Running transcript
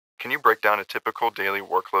Can you break down a typical daily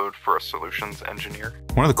workload for a solutions engineer?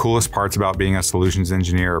 One of the coolest parts about being a solutions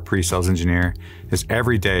engineer or pre-sales engineer is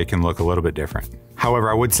every day can look a little bit different.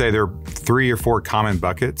 However, I would say there are 3 or 4 common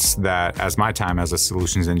buckets that, as my time as a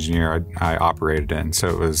solutions engineer, I operated in. So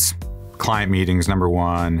it was client meetings, number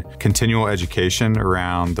 1, continual education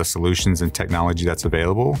around the solutions and technology that's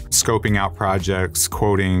available, scoping out projects,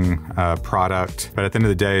 quoting product. But at the end of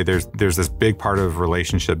the day, there's this big part of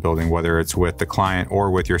relationship building, whether it's with the client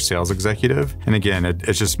or with your sales executive. And again, it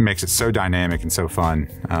just makes it so dynamic and so fun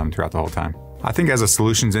throughout the whole time. I think as a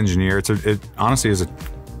solutions engineer, it honestly is a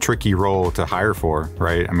tricky role to hire for,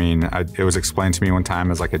 right? I mean, it was explained to me one time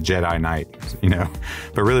as like a Jedi Knight,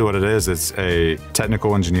 but really what it is, it's a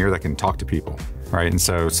technical engineer that can talk to people, right? And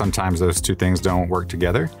so sometimes those two things don't work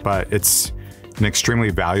together, but it's an extremely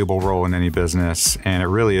valuable role in any business. And it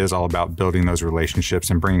really is all about building those relationships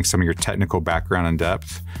and bringing some of your technical background and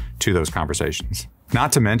depth to those conversations.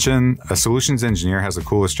 Not to mention, a solutions engineer has the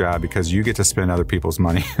coolest job because you get to spend other people's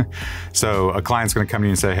money. So a client's going to come to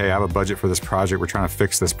you and say, hey, I have a budget for this project. We're trying to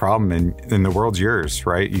fix this problem, and the world's yours,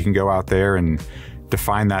 right? You can go out there and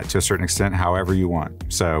define that to a certain extent however you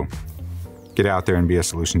want. So get out there and be a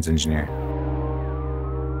solutions engineer.